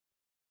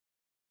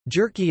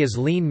Jerky is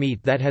lean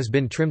meat that has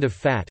been trimmed of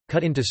fat,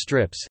 cut into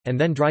strips,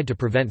 and then dried to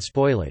prevent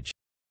spoilage.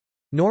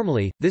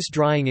 Normally, this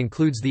drying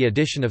includes the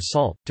addition of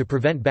salt, to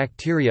prevent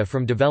bacteria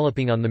from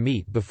developing on the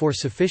meat before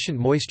sufficient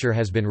moisture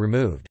has been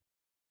removed.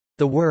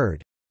 The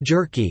word,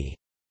 jerky,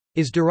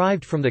 is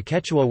derived from the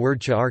Quechua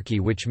word charqui,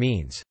 which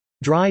means,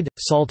 dried,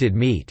 salted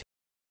meat.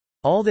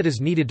 All that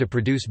is needed to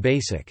produce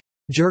basic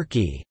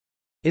jerky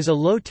is a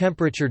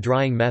low-temperature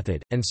drying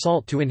method, and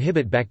salt to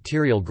inhibit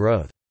bacterial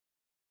growth.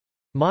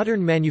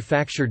 Modern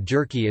manufactured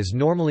jerky is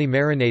normally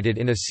marinated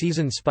in a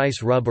seasoned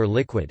spice rub or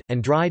liquid,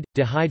 and dried,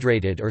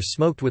 dehydrated or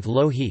smoked with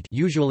low heat,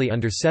 usually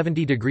under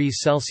 70 degrees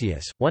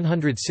Celsius,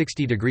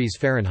 160 degrees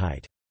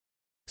Fahrenheit.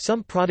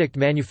 Some product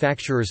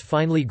manufacturers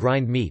finely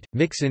grind meat,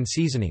 mix in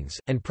seasonings,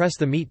 and press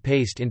the meat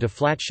paste into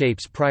flat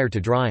shapes prior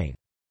to drying.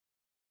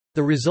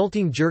 The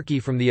resulting jerky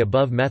from the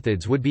above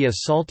methods would be a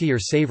salty or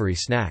savory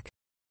snack.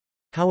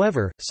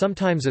 However,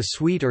 sometimes a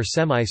sweet or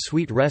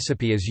semi-sweet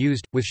recipe is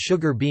used, with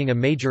sugar being a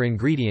major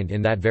ingredient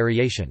in that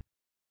variation.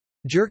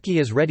 Jerky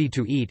is ready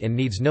to eat and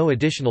needs no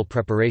additional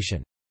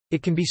preparation.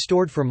 It can be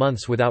stored for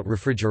months without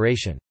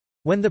refrigeration.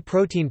 When the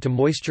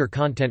protein-to-moisture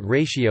content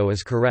ratio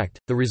is correct,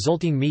 the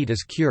resulting meat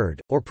is cured,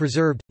 or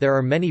preserved. There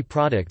are many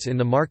products in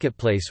the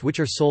marketplace which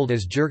are sold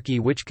as jerky,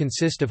 which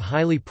consist of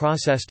highly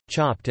processed,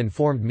 chopped and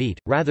formed meat,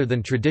 rather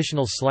than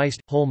traditional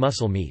sliced, whole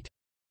muscle meat.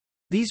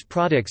 These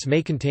products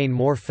may contain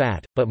more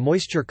fat, but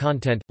moisture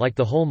content, like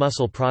the whole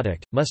muscle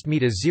product, must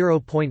meet a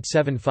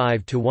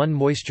 0.75 to 1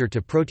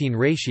 moisture-to-protein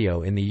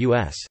ratio in the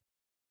U.S.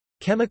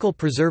 Chemical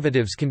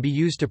preservatives can be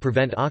used to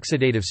prevent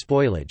oxidative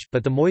spoilage,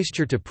 but the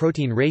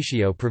moisture-to-protein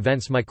ratio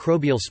prevents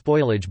microbial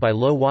spoilage by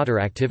low water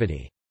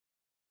activity.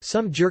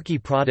 Some jerky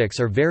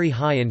products are very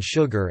high in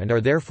sugar and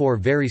are therefore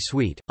very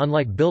sweet,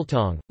 unlike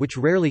biltong, which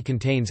rarely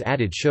contains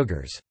added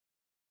sugars.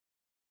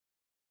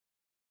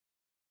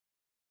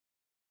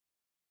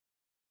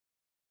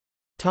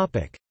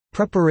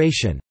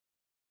 Preparation.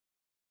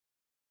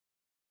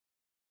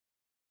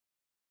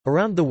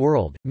 Around the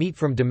world, meat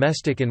from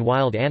domestic and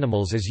wild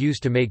animals is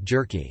used to make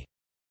jerky.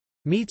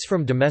 Meats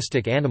from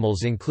domestic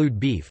animals include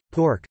beef,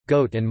 pork,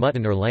 goat and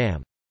mutton or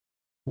lamb.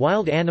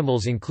 Wild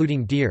animals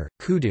including deer,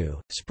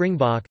 kudu,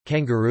 springbok,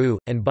 kangaroo,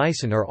 and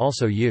bison are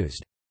also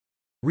used.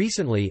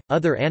 Recently,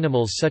 other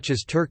animals such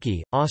as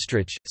turkey,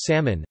 ostrich,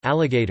 salmon,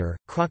 alligator,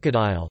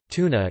 crocodile,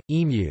 tuna,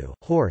 emu,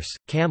 horse,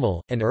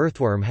 camel, and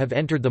earthworm have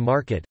entered the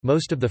market.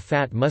 Most of the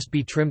fat must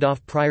be trimmed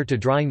off prior to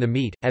drying the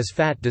meat, as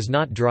fat does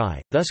not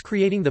dry, thus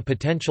creating the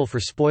potential for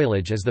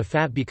spoilage as the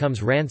fat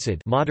becomes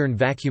rancid. Modern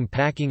vacuum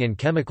packing and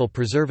chemical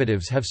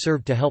preservatives have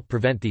served to help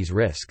prevent these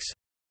risks.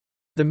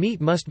 The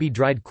meat must be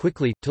dried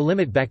quickly, to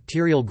limit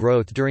bacterial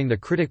growth during the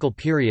critical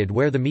period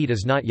where the meat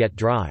is not yet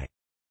dry.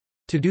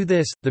 To do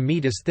this, the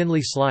meat is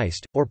thinly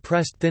sliced, or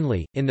pressed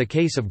thinly, in the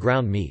case of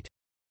ground meat.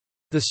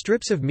 The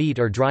strips of meat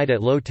are dried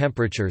at low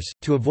temperatures,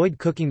 to avoid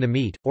cooking the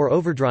meat, or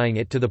overdrying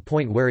it to the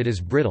point where it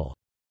is brittle.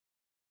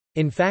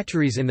 In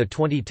factories in the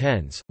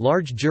 2010s,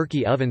 large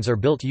jerky ovens are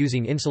built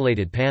using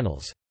insulated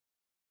panels.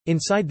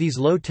 Inside these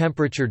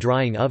low-temperature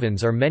drying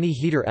ovens are many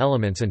heater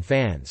elements and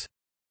fans.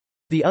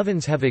 The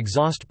ovens have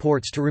exhaust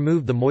ports to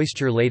remove the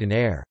moisture-laden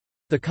air.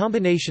 The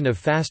combination of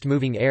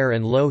fast-moving air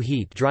and low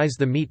heat dries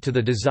the meat to the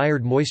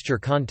desired moisture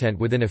content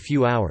within a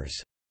few hours.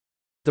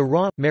 The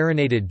raw,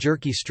 marinated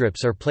jerky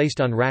strips are placed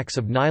on racks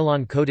of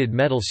nylon-coated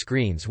metal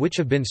screens which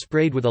have been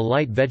sprayed with a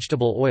light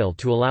vegetable oil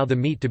to allow the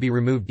meat to be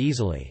removed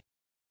easily.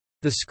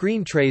 The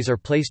screen trays are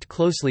placed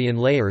closely in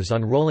layers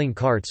on rolling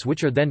carts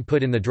which are then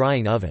put in the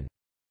drying oven.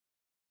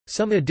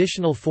 Some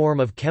additional form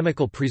of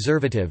chemical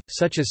preservative,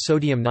 such as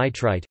sodium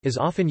nitrite, is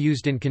often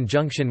used in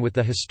conjunction with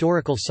the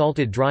historical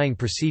salted drying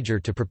procedure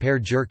to prepare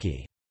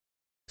jerky.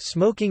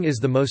 Smoking is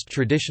the most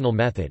traditional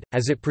method,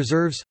 as it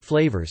preserves,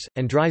 flavors,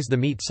 and dries the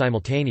meat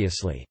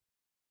simultaneously.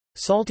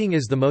 Salting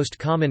is the most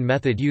common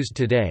method used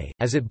today,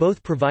 as it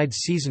both provides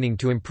seasoning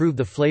to improve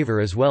the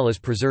flavor as well as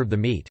preserve the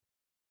meat.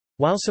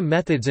 While some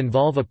methods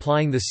involve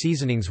applying the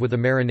seasonings with a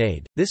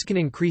marinade, this can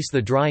increase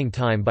the drying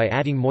time by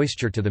adding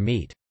moisture to the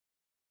meat.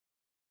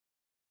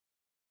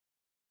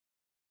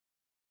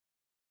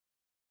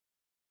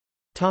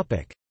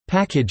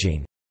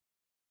 Packaging.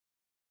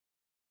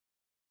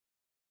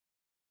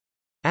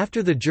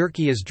 After the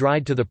jerky is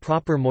dried to the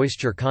proper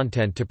moisture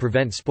content to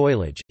prevent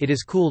spoilage, it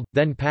is cooled,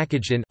 then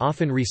packaged in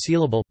often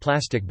resealable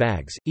plastic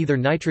bags, either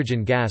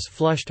nitrogen gas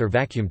flushed or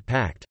vacuumed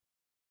packed.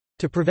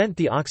 To prevent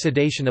the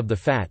oxidation of the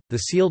fat, the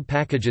sealed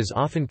packages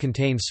often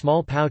contain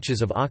small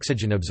pouches of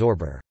oxygen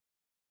absorber.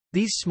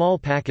 These small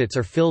packets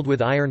are filled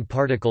with iron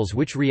particles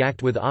which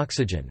react with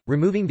oxygen,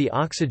 removing the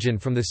oxygen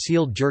from the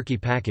sealed jerky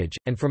package,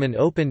 and from an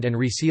opened and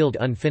resealed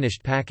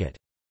unfinished packet.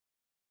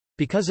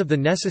 Because of the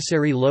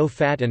necessary low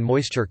fat and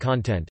moisture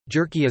content,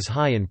 jerky is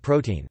high in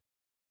protein.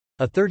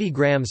 A 30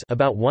 grams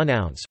about 1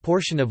 ounce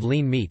portion of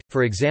lean meat,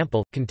 for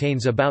example,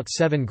 contains about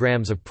 7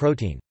 grams of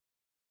protein.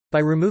 By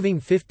removing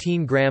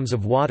 15 grams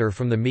of water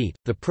from the meat,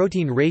 the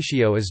protein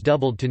ratio is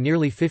doubled to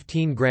nearly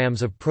 15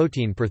 grams of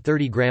protein per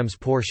 30 grams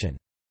portion.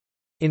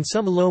 In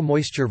some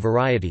low-moisture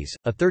varieties,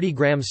 a 30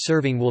 grams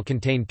serving will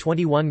contain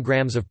 21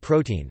 grams of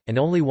protein, and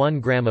only 1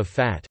 gram of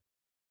fat.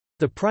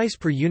 The price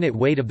per unit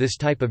weight of this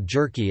type of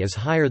jerky is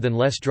higher than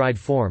less dried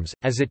forms,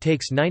 as it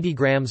takes 90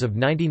 grams of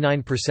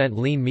 99%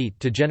 lean meat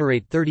to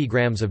generate 30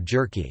 grams of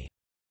jerky.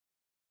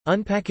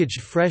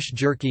 Unpackaged fresh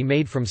jerky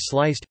made from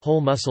sliced,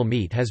 whole muscle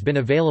meat has been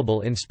available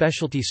in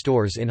specialty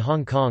stores in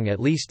Hong Kong at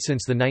least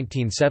since the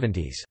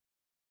 1970s.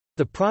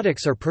 The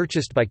products are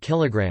purchased by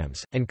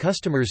kilograms, and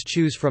customers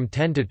choose from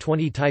 10 to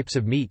 20 types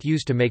of meat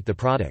used to make the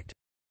product.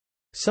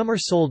 Some are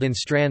sold in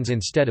strands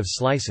instead of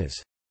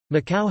slices.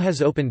 Macau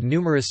has opened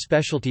numerous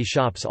specialty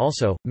shops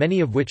also,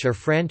 many of which are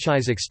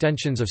franchise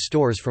extensions of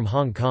stores from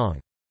Hong Kong.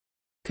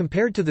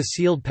 Compared to the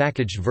sealed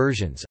packaged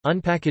versions,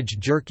 unpackaged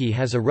jerky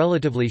has a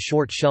relatively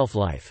short shelf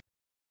life.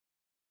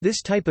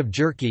 This type of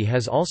jerky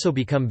has also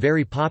become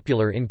very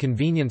popular in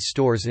convenience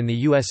stores in the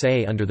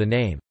USA under the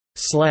name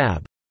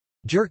slab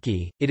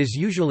jerky. It is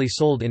usually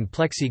sold in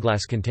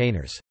plexiglass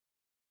containers.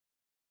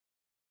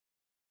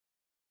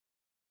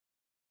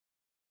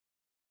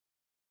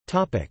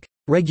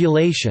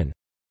 Regulation.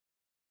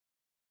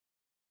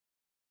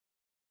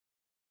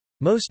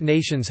 Most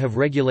nations have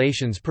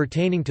regulations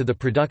pertaining to the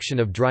production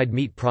of dried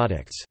meat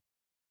products.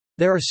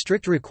 There are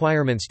strict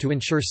requirements to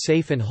ensure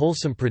safe and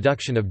wholesome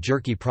production of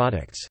jerky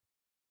products.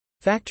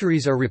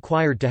 Factories are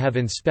required to have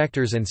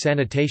inspectors and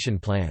sanitation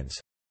plans.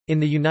 In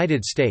the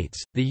United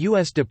States, the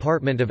U.S.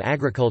 Department of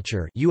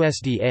Agriculture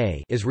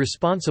 (USDA) is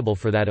responsible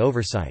for that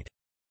oversight.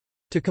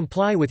 To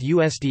comply with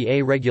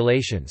USDA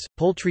regulations,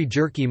 poultry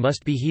jerky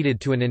must be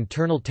heated to an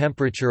internal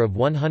temperature of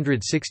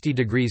 160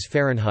 degrees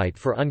Fahrenheit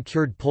for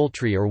uncured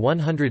poultry or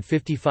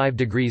 155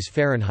 degrees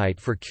Fahrenheit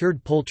for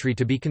cured poultry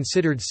to be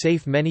considered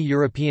safe. Many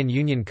European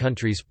Union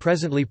countries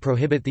presently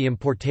prohibit the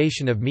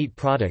importation of meat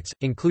products,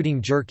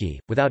 including jerky,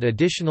 without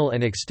additional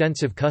and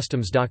extensive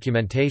customs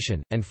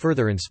documentation, and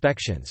further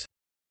inspections.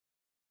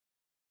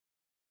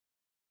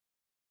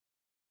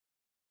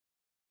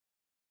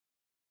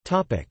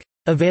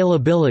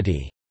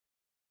 Availability.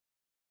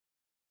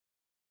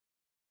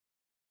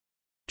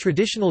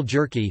 Traditional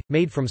jerky,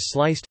 made from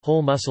sliced,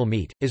 whole muscle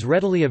meat, is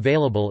readily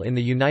available in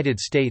the United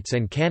States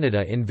and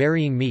Canada in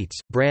varying meats,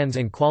 brands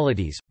and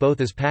qualities,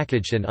 both as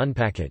packaged and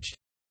unpackaged.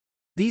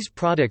 These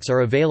products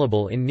are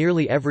available in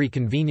nearly every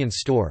convenience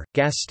store,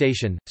 gas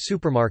station,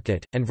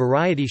 supermarket, and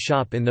variety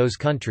shop in those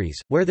countries,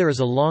 where there is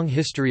a long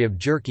history of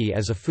jerky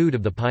as a food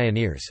of the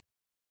pioneers.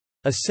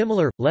 A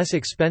similar, less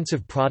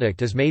expensive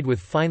product is made with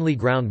finely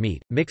ground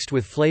meat, mixed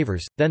with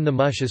flavors, then the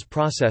mush is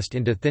processed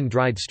into thin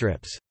dried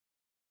strips.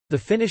 The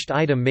finished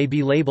item may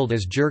be labeled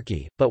as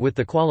jerky, but with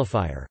the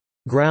qualifier,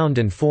 ground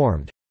and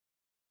formed.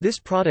 This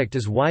product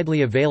is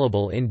widely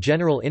available in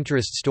general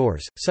interest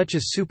stores, such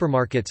as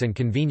supermarkets and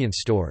convenience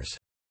stores.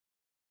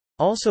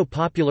 Also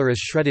popular is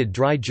shredded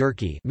dry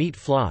jerky, meat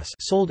floss,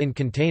 sold in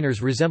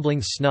containers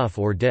resembling snuff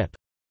or dip.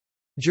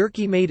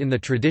 Jerky made in the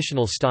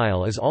traditional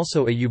style is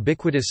also a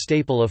ubiquitous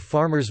staple of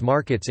farmers'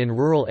 markets in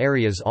rural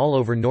areas all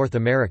over North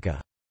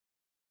America.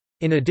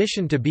 In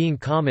addition to being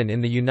common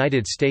in the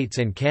United States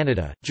and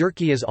Canada,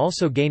 jerky is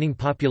also gaining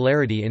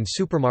popularity in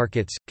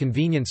supermarkets,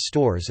 convenience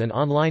stores and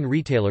online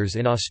retailers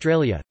in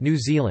Australia, New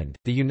Zealand,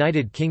 the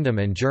United Kingdom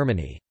and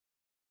Germany.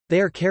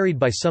 They are carried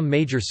by some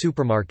major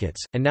supermarkets,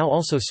 and now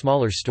also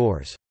smaller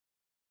stores.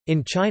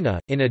 In China,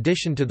 in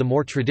addition to the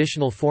more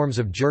traditional forms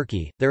of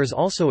jerky, there is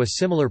also a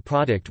similar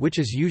product which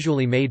is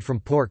usually made from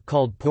pork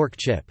called pork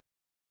chip.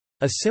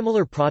 A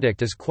similar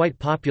product is quite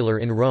popular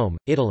in Rome,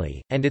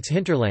 Italy, and its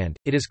hinterland.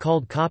 It is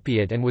called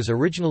capiat and was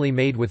originally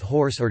made with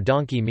horse or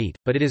donkey meat,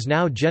 but it is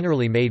now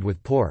generally made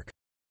with pork.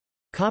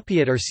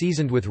 Capiat are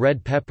seasoned with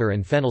red pepper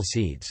and fennel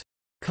seeds.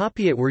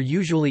 Capiat were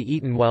usually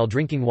eaten while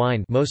drinking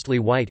wine, mostly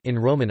white, in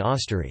Roman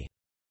ostery.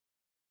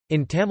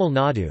 In Tamil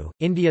Nadu,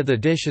 India, the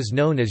dish is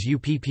known as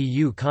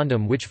upppu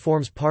kondam, which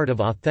forms part of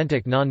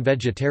authentic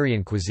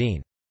non-vegetarian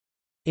cuisine.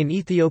 In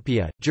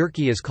Ethiopia,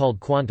 jerky is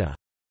called quanta.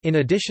 In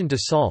addition to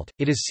salt,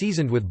 it is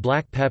seasoned with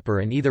black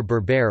pepper and either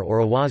berbere or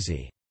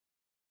awazi.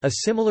 A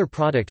similar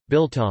product,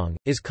 biltong,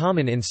 is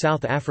common in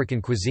South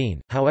African cuisine,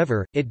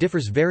 however, it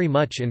differs very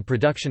much in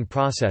production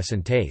process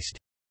and taste.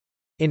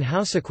 In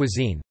Hausa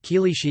cuisine,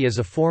 kilishi is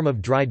a form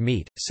of dried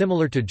meat,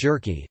 similar to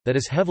jerky, that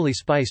is heavily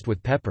spiced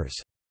with peppers.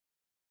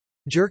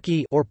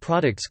 Jerky, or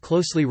products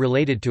closely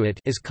related to it,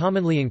 is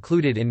commonly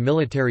included in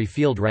military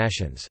field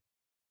rations.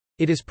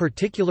 It is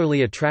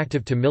particularly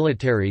attractive to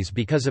militaries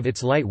because of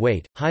its light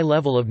weight, high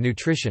level of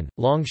nutrition,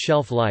 long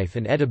shelf life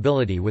and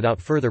edibility without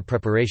further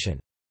preparation.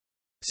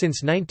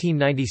 Since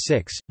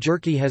 1996,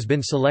 jerky has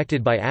been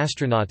selected by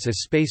astronauts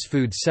as space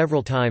food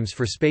several times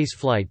for space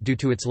flight due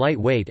to its light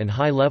weight and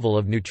high level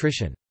of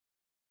nutrition.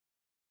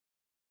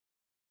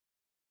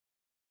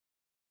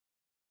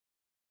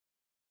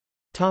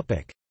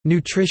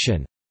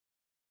 Nutrition.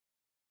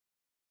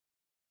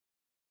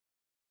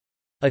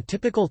 A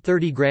typical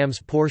 30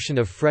 grams portion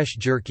of fresh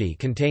jerky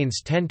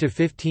contains 10 to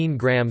 15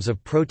 grams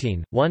of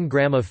protein, 1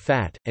 gram of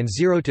fat, and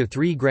 0 to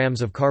 3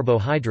 grams of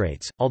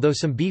carbohydrates, although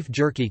some beef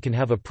jerky can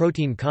have a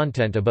protein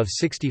content above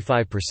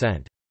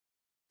 65%.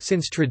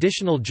 Since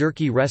traditional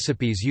jerky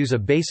recipes use a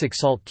basic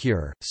salt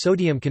cure,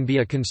 sodium can be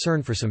a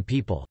concern for some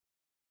people.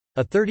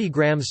 A 30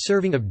 grams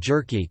serving of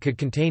jerky could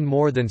contain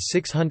more than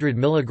 600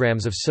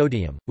 milligrams of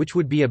sodium, which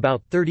would be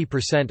about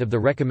 30% of the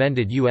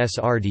recommended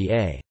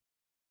USRDA.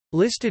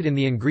 Listed in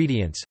the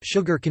ingredients,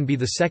 sugar can be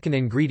the second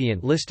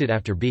ingredient listed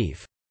after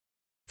beef.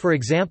 For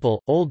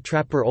example, Old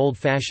Trapper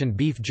old-fashioned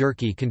beef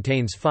jerky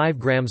contains 5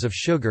 grams of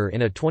sugar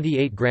in a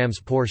 28 grams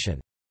portion.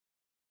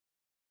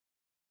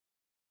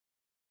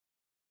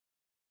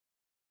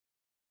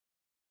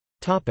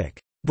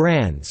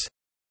 Brands: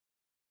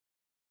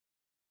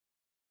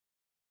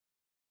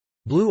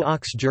 Blue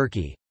Ox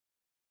Jerky,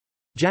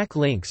 Jack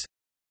Link's,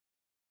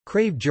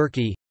 Crave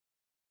Jerky,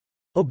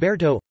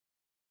 Oberto,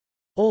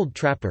 Old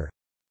Trapper,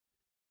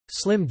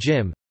 Slim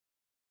Jim.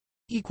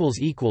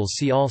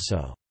 See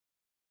also